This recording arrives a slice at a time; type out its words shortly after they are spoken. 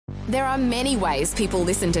There are many ways people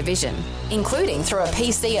listen to Vision, including through a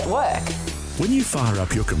PC at work. When you fire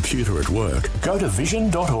up your computer at work, go to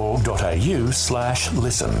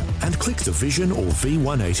vision.org.au/listen and click the Vision or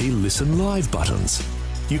V180 Listen Live buttons.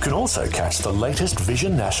 You can also catch the latest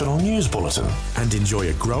Vision National News Bulletin and enjoy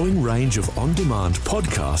a growing range of on-demand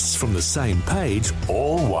podcasts from the same page,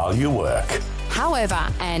 all while you work. However,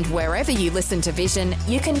 and wherever you listen to Vision,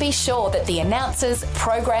 you can be sure that the announcers,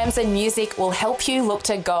 programs and music will help you look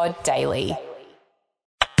to God daily.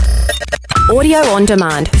 Audio on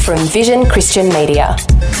demand from Vision Christian Media.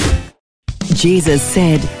 Jesus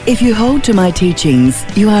said, "If you hold to my teachings,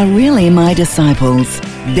 you are really my disciples.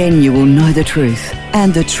 Then you will know the truth,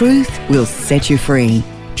 and the truth will set you free."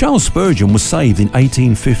 Charles Spurgeon was saved in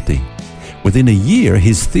 1850. Within a year,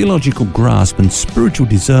 his theological grasp and spiritual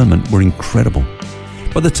discernment were incredible.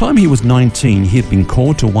 By the time he was 19, he had been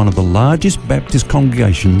called to one of the largest Baptist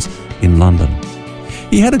congregations in London.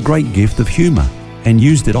 He had a great gift of humour and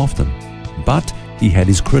used it often, but he had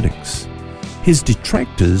his critics. His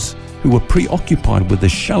detractors, who were preoccupied with the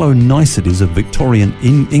shallow niceties of Victorian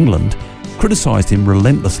England, criticised him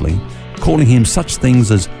relentlessly, calling him such things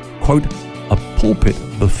as, quote, a pulpit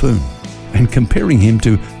buffoon, and comparing him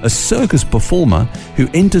to a circus performer who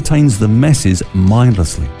entertains the masses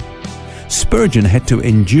mindlessly. Spurgeon had to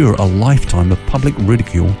endure a lifetime of public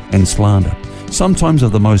ridicule and slander, sometimes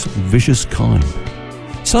of the most vicious kind.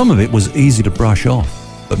 Some of it was easy to brush off,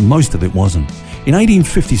 but most of it wasn't. In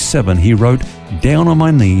 1857, he wrote, "Down on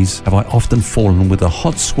my knees have I often fallen with a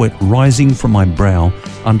hot sweat rising from my brow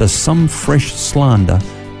under some fresh slander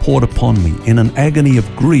poured upon me. In an agony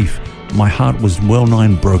of grief, my heart was well-nigh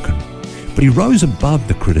broken." But he rose above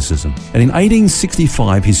the criticism, and in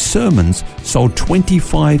 1865 his sermons sold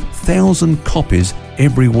 25,000 copies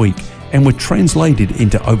every week and were translated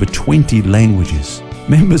into over 20 languages.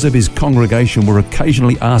 Members of his congregation were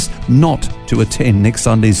occasionally asked not to attend next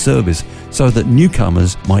Sunday's service so that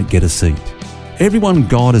newcomers might get a seat. Everyone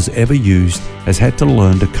God has ever used has had to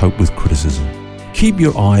learn to cope with criticism. Keep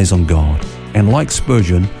your eyes on God, and like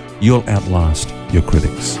Spurgeon, you'll outlast your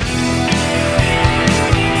critics.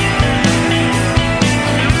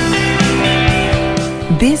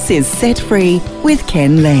 This is Set Free with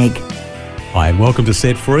Ken Legg. Hi and welcome to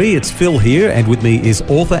Set Free. It's Phil here, and with me is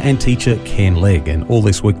author and teacher Ken Legg. And all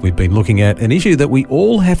this week we've been looking at an issue that we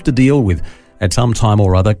all have to deal with at some time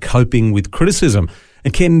or other, coping with criticism.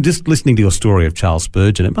 And Ken, just listening to your story of Charles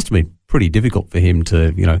Spurgeon, it must have been pretty difficult for him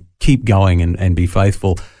to, keep going and be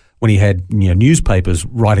faithful when he had, newspapers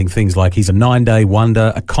writing things like he's a 9-day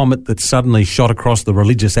wonder, a comet that suddenly shot across the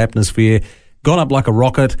religious atmosphere, gone up like a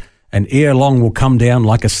rocket, and ere long will come down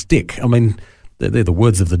like a stick. I mean, they're the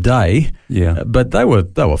words of the day. Yeah. But they were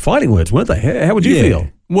fighting words, weren't they? How would you feel?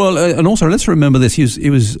 Well, and also let's remember this. He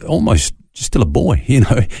was almost just still a boy. He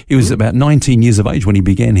was about 19 years of age when he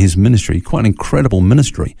began his ministry. Quite an incredible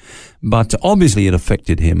ministry, but obviously it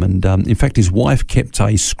affected him. And in fact, his wife kept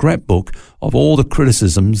a scrapbook of all the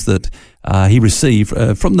criticisms that he received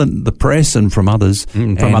from the press and from others,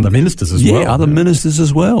 from other ministers as well. Yeah, other ministers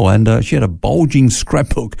as well. And she had a bulging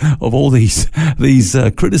scrapbook of all these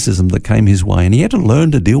criticism that came his way, and he had to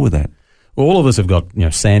learn to deal with that. Well, all of us have got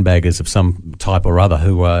sandbaggers of some type or other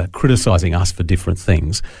who are criticising us for different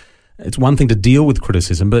things. It's one thing to deal with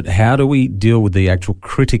criticism, but how do we deal with the actual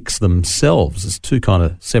critics themselves? It's two kind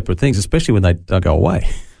of separate things, especially when they go away.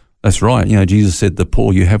 That's right. Jesus said, "The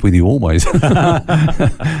poor you have with you always." And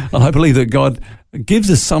I believe that God gives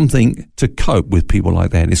us something to cope with people like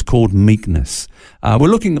that. It's called meekness. We're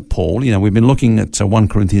looking at Paul. We've been looking at 1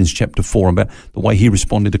 Corinthians chapter 4 about the way he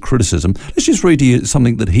responded to criticism. Let's just read to you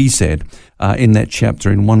something that he said in that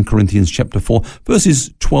chapter, in 1 Corinthians chapter 4, verses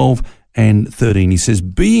 12 and 13. He says,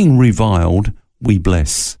 "Being reviled, we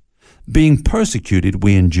bless. Being persecuted,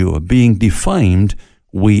 we endure. Being defamed,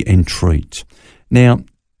 we entreat." Now,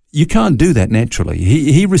 you can't do that naturally.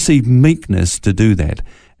 He received meekness to do that.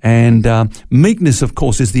 And meekness, of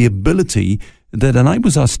course, is the ability that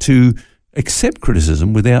enables us to accept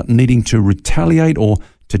criticism without needing to retaliate or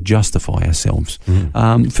to justify ourselves.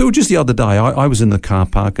 Phil, just the other day, I was in the car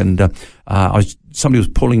park and somebody was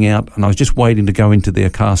pulling out and I was just waiting to go into their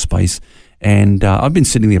car space. And I've been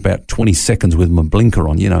sitting there about 20 seconds with my blinker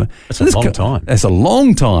on, That's a long time. That's a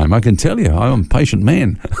long time, I can tell you. I'm a patient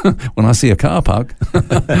man when I see a car park.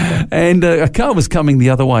 And a car was coming the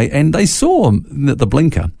other way, and they saw the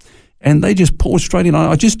blinker, and they just paused straight in.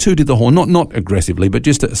 I just tooted the horn, not aggressively, but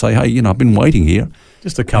just to say, hey, I've been waiting here.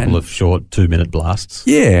 Just a couple of short 2-minute blasts.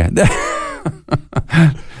 Yeah.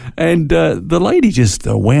 And the lady just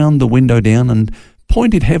wound the window down and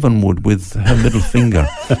pointed heavenward with her middle finger.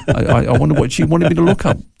 I wonder what she wanted me to look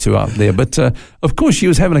up to up there. But of course, she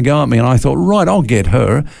was having a go at me, and I thought, right, I'll get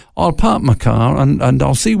her. I'll park my car, and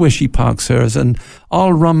I'll see where she parks hers, and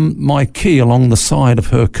I'll run my key along the side of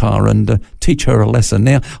her car and teach her a lesson.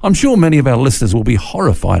 Now, I'm sure many of our listeners will be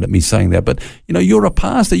horrified at me saying that, but, you're a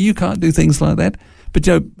pastor, you can't do things like that. But,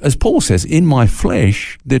 as Paul says, in my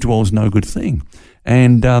flesh there dwells no good thing.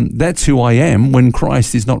 And that's who I am when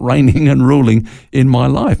Christ is not reigning and ruling in my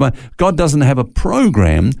life. God doesn't have a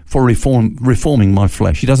program for reforming my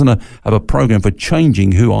flesh. He doesn't have a program for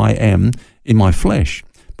changing who I am in my flesh.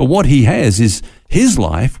 But what he has is his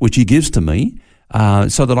life, which he gives to me,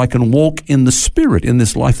 so that I can walk in the Spirit, in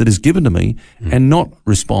this life that is given to me, and not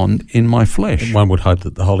respond in my flesh. One would hope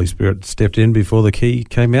that the Holy Spirit stepped in before the key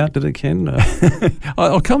came out, did it, Ken?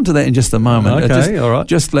 I'll come to that in just a moment. Okay, all right.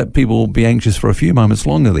 Just let people be anxious for a few moments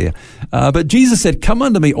longer there. But Jesus said, "Come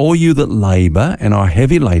unto me, all you that labour and are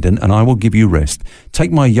heavy laden, and I will give you rest.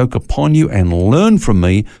 Take my yoke upon you and learn from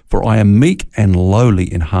me, for I am meek and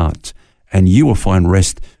lowly in heart, and you will find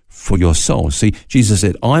rest for your soul." See, Jesus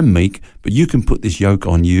said, I'm meek, but you can put this yoke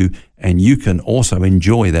on you and you can also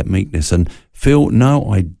enjoy that meekness. And Phil,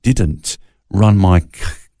 no, I didn't run my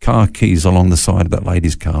car keys along the side of that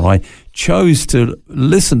lady's car. I chose to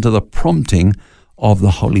listen to the prompting of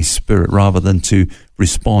the Holy Spirit rather than to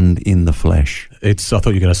respond in the flesh. I thought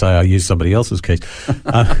you were going to say I used somebody else's keys.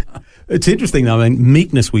 It's interesting, though. I mean,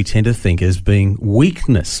 meekness we tend to think as being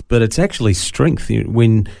weakness, but it's actually strength.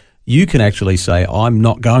 When you can actually say, I'm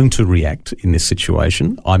not going to react in this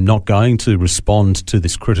situation. I'm not going to respond to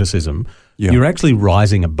this criticism. Yeah. You're actually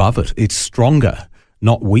rising above it. It's stronger,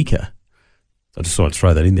 not weaker. I just thought I'd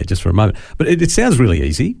throw that in there just for a moment. But it sounds really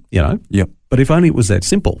easy, Yep. But if only it was that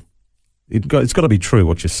simple. It's got to be true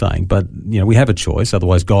what you're saying. But, we have a choice.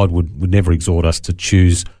 Otherwise, God would never exhort us to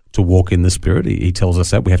choose to walk in the Spirit. He tells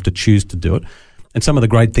us that. We have to choose to do it. And some of the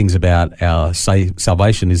great things about our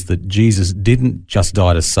salvation is that Jesus didn't just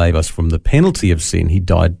die to save us from the penalty of sin. He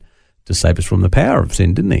died to save us from the power of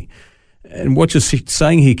sin, didn't he? And what you're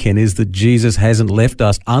saying here, Ken, is that Jesus hasn't left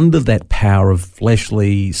us under that power of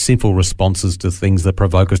fleshly, sinful responses to things that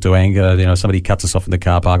provoke us to anger. Somebody cuts us off in the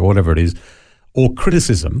car park or whatever it is, or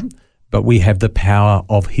criticism. But we have the power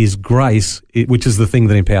of his grace, which is the thing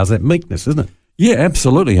that empowers that meekness, isn't it? Yeah,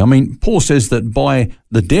 absolutely. I mean, Paul says that by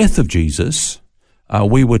the death of Jesus,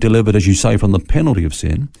 we were delivered, as you say, from the penalty of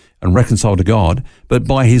sin and reconciled to God. But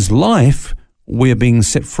by his life, we're being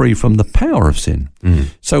set free from the power of sin.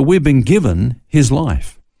 So we've been given his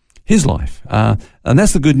life. And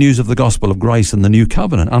that's the good news of the gospel of grace and the new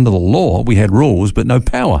covenant. Under the law, we had rules, but no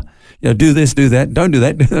power. Do this, do that, don't do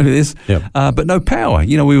that, do this, but no power.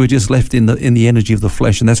 We were just left in the energy of the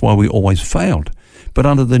flesh, and that's why we always failed. But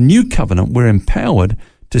under the new covenant, we're empowered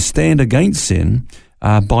to stand against sin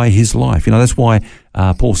by his life. That's why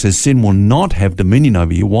Paul says sin will not have dominion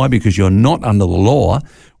over you. Why? Because you're not under the law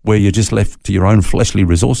where you're just left to your own fleshly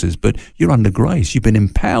resources, but you're under grace. You've been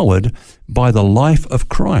empowered by the life of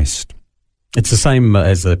Christ. It's the same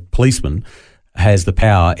as a policeman has the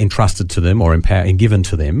power entrusted to them or given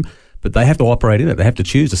to them, but they have to operate in it. They have to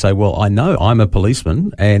choose to say, well, I know I'm a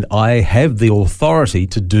policeman and I have the authority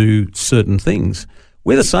to do certain things.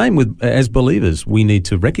 We're the same as believers. We need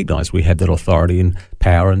to recognise we have that authority and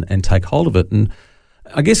power and take hold of it. And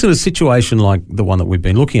I guess in a situation like the one that we've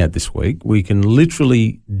been looking at this week, we can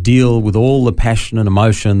literally deal with all the passion and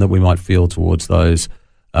emotion that we might feel towards those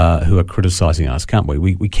who are criticising us, can't we?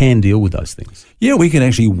 We can deal with those things. Yeah, we can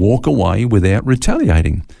actually walk away without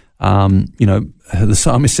retaliating. The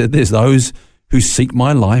psalmist said this, those who seek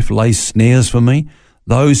my life lay snares for me.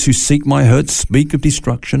 Those who seek my hurt speak of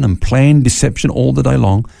destruction and plan deception all the day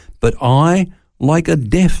long. But I, like a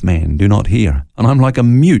deaf man, do not hear, and I'm like a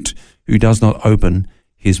mute who does not open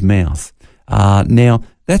his mouth. Now,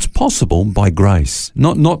 that's possible by grace,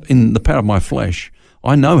 not in the power of my flesh.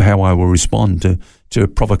 I know how I will respond to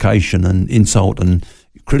provocation and insult and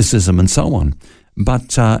criticism and so on.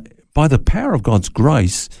 But by the power of God's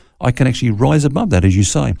grace, I can actually rise above that, as you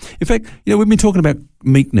say. In fact, we've been talking about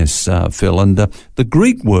meekness, Phil, and the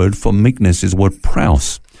Greek word for meekness is the word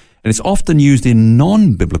praus, and it's often used in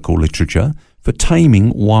non-biblical literature for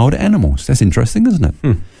taming wild animals. That's interesting, isn't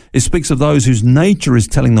it? It speaks of those whose nature is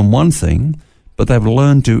telling them one thing, but they've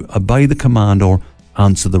learned to obey the command or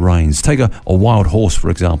answer the reins. Take a wild horse,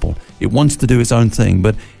 for example. It wants to do its own thing,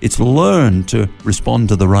 but it's learned to respond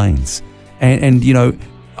to the reins. And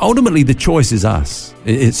ultimately the choice is us.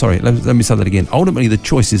 Let me say that again. Ultimately the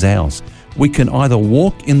choice is ours. We can either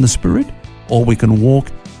walk in the Spirit or we can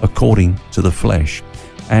walk according to the flesh.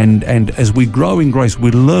 And as we grow in grace, we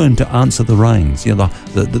learn to answer the reins. You know,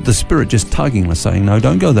 the Spirit just tugging us, saying, no,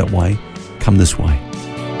 don't go that way, come this way.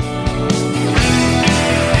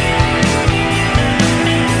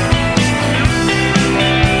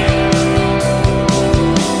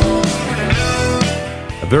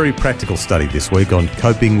 A very practical study this week on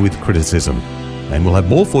coping with criticism. And we'll have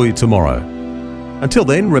more for you tomorrow. Until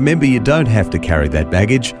then, remember you don't have to carry that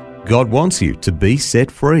baggage. God wants you to be set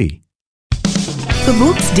free. For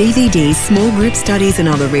books, DVDs, small group studies and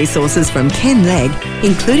other resources from Ken Legg,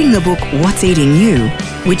 including the book What's Eating You,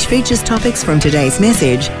 which features topics from today's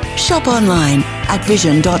message, shop online at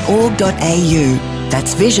vision.org.au.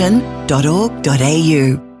 That's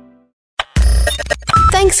vision.org.au.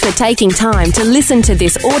 Thanks for taking time to listen to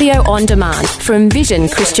this audio on demand from Vision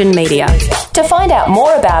Christian Media. To find out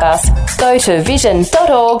more about us, go to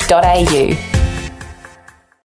vision.org.au.